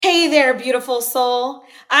Hey there, beautiful soul.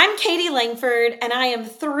 I'm Katie Langford, and I am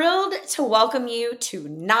thrilled to welcome you to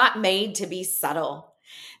Not Made to Be Subtle.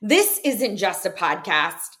 This isn't just a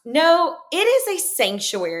podcast. No, it is a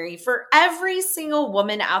sanctuary for every single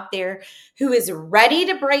woman out there who is ready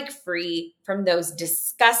to break free from those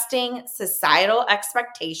disgusting societal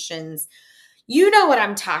expectations. You know what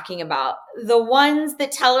I'm talking about. The ones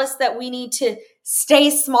that tell us that we need to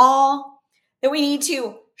stay small, that we need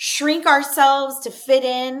to shrink ourselves to fit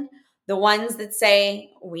in, the ones that say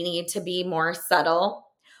we need to be more subtle.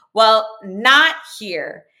 Well, not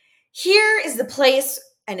here. Here is the place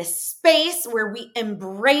and a space where we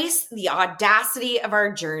embrace the audacity of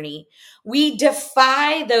our journey. We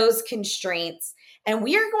defy those constraints, and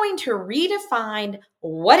we are going to redefine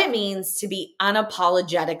what it means to be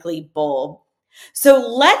unapologetically bold. So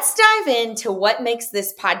let's dive into what makes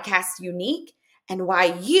this podcast unique and why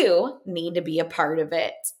you need to be a part of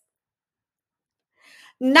it.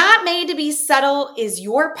 Not Made to Be Subtle is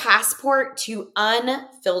your passport to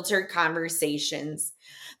unfiltered conversations.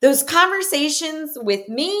 Those conversations with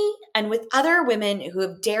me and with other women who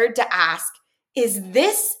have dared to ask, is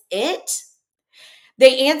this it?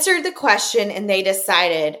 They answered the question and they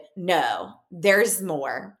decided, no, there's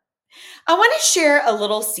more. I want to share a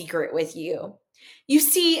little secret with you. You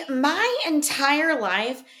see, my entire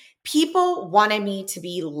life, people wanted me to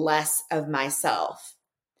be less of myself.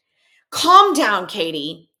 Calm down,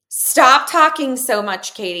 Katie. Stop talking so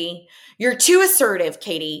much, Katie. You're too assertive,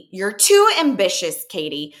 Katie. You're too ambitious,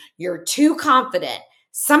 Katie. You're too confident.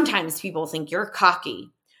 Sometimes people think you're cocky.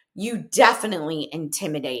 You definitely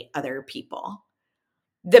intimidate other people.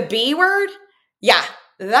 The B word? Yeah,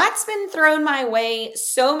 that's been thrown my way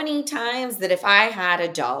so many times that if I had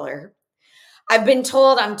 $1, I've been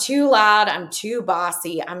told I'm too loud, I'm too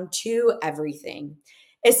bossy, I'm too everything.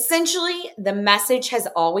 Essentially, the message has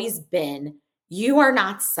always been, you are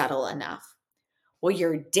not subtle enough. Well,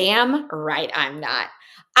 you're damn right I'm not.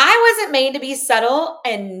 I wasn't made to be subtle,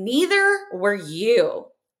 and neither were you.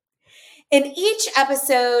 In each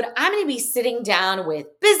episode, I'm going to be sitting down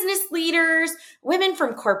with business leaders, women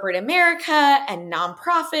from corporate America and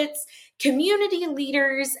nonprofits, community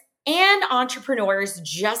leaders, and entrepreneurs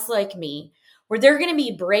just like me, where they're going to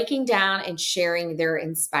be breaking down and sharing their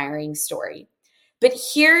inspiring story. But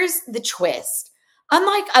here's the twist.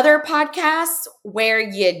 Unlike other podcasts where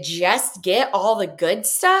you just get all the good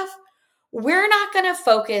stuff, we're not going to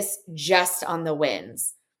focus just on the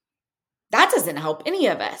wins. That doesn't help any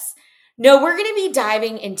of us. No, we're going to be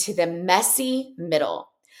diving into the messy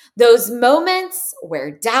middle. Those moments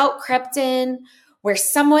where doubt crept in, where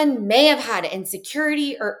someone may have had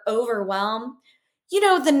insecurity or overwhelm.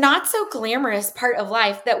 The not so glamorous part of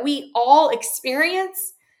life that we all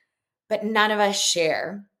experience, but none of us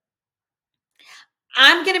share.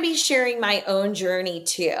 I'm going to be sharing my own journey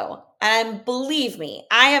too. And believe me,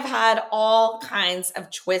 I have had all kinds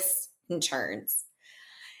of twists and turns.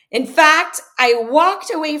 In fact, I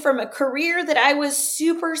walked away from a career that I was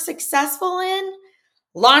super successful in,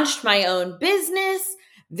 launched my own business.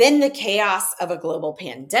 Then the chaos of a global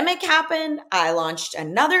pandemic happened. I launched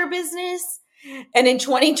another business. And in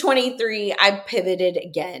 2023, I pivoted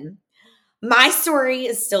again. My story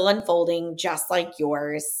is still unfolding just like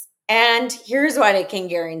yours. And here's what I can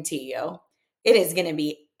guarantee you. It is going to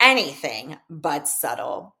be anything but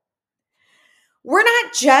subtle. We're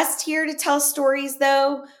not just here to tell stories,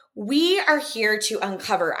 though. We are here to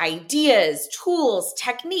uncover ideas, tools,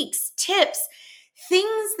 techniques, tips,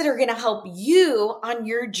 things that are going to help you on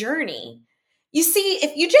your journey. You see,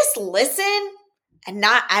 if you just listen and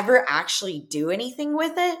not ever actually do anything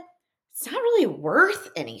with it, it's not really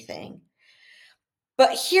worth anything.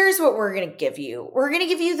 But here's what we're going to give you. We're going to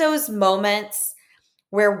give you those moments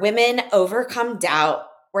where women overcome doubt,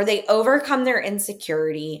 where they overcome their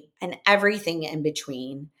insecurity and everything in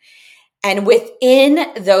between. And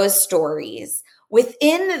within those stories,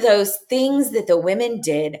 within those things that the women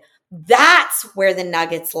did, that's where the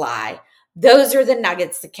nuggets lie. Those are the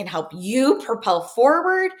nuggets that can help you propel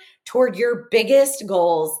forward toward your biggest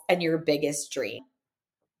goals and your biggest dream.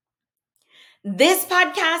 This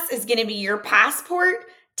podcast is going to be your passport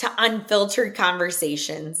to unfiltered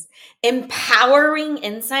conversations, empowering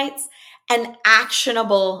insights, and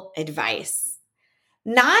actionable advice.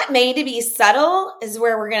 Not Made to Be Subtle is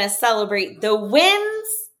where we're going to celebrate the wins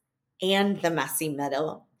and the messy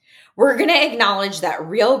middle. We're going to acknowledge that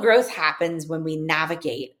real growth happens when we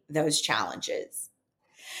navigate those challenges.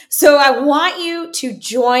 So I want you to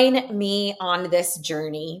join me on this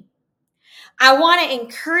journey. I want to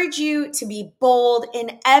encourage you to be bold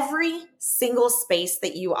in every single space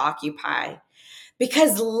that you occupy,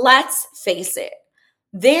 because let's face it,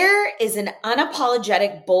 There is an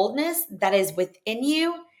unapologetic boldness that is within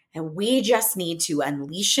you, and we just need to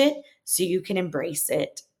unleash it so you can embrace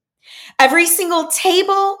it. Every single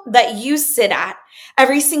table that you sit at,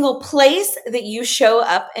 every single place that you show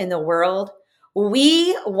up in the world,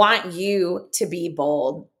 we want you to be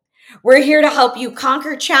bold. We're here to help you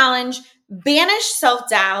conquer challenge, banish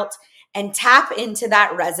self-doubt, and tap into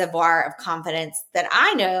that reservoir of confidence that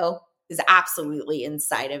I know is absolutely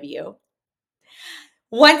inside of you.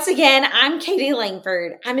 Once again, I'm Katie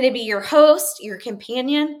Langford. I'm going to be your host, your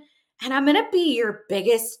companion, and I'm going to be your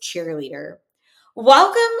biggest cheerleader.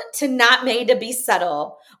 Welcome to Not Made to Be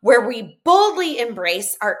Subtle, where we boldly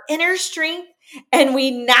embrace our inner strength and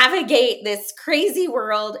we navigate this crazy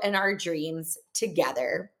world and our dreams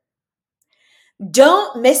together.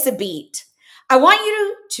 Don't miss a beat. I want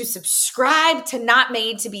you to subscribe to Not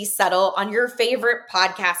Made to Be Subtle on your favorite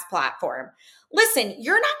podcast platform. Listen,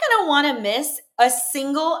 you're not going to want to miss a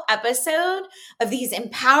single episode of these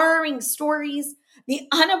empowering stories, the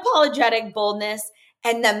unapologetic boldness,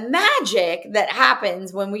 and the magic that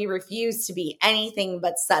happens when we refuse to be anything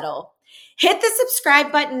but subtle. Hit the subscribe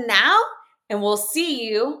button now, and we'll see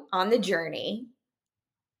you on the journey.